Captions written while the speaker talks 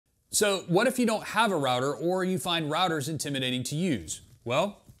So what if you don't have a router or you find routers intimidating to use?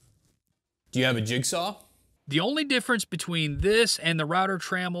 Well, do you have a jigsaw? The only difference between this and the router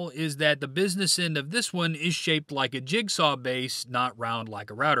trammel is that the business end of this one is shaped like a jigsaw base, not round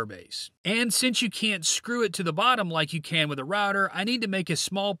like a router base. And since you can't screw it to the bottom like you can with a router, I need to make a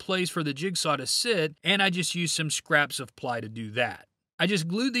small place for the jigsaw to sit, and I just use some scraps of ply to do that. I just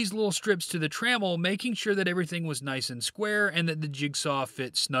glued these little strips to the trammel, making sure that everything was nice and square and that the jigsaw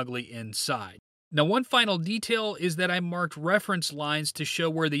fit snugly inside. Now, one final detail is that I marked reference lines to show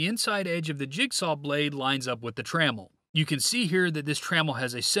where the inside edge of the jigsaw blade lines up with the trammel. You can see here that this trammel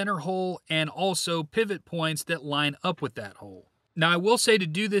has a center hole and also pivot points that line up with that hole. Now, I will say to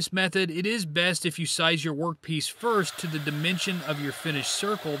do this method, it is best if you size your workpiece first to the dimension of your finished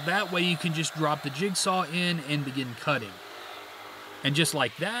circle. That way you can just drop the jigsaw in and begin cutting. And just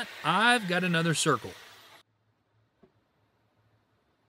like that, I've got another circle.